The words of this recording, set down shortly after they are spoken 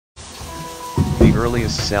The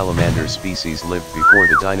earliest salamander species lived before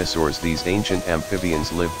the dinosaurs. These ancient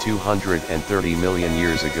amphibians lived 230 million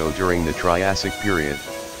years ago during the Triassic period.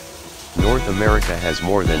 North America has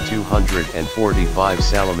more than 245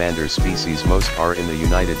 salamander species. Most are in the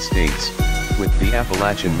United States, with the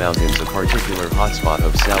Appalachian Mountains a particular hotspot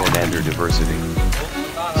of salamander diversity.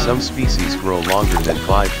 Some species grow longer than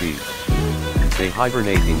 5 feet. They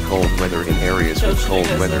hibernate in cold weather. In areas with cold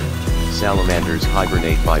weather, salamanders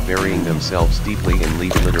hibernate by burying themselves deeply in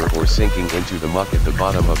leaf litter or sinking into the muck at the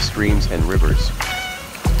bottom of streams and rivers.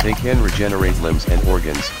 They can regenerate limbs and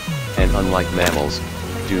organs, and unlike mammals,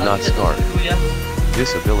 do not scar.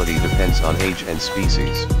 This ability depends on age and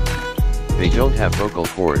species. They don't have vocal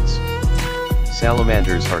cords.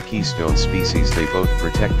 Salamanders are keystone species. They both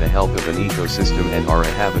protect the health of an ecosystem and are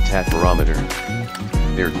a habitat barometer.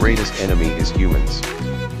 Their greatest enemy is humans.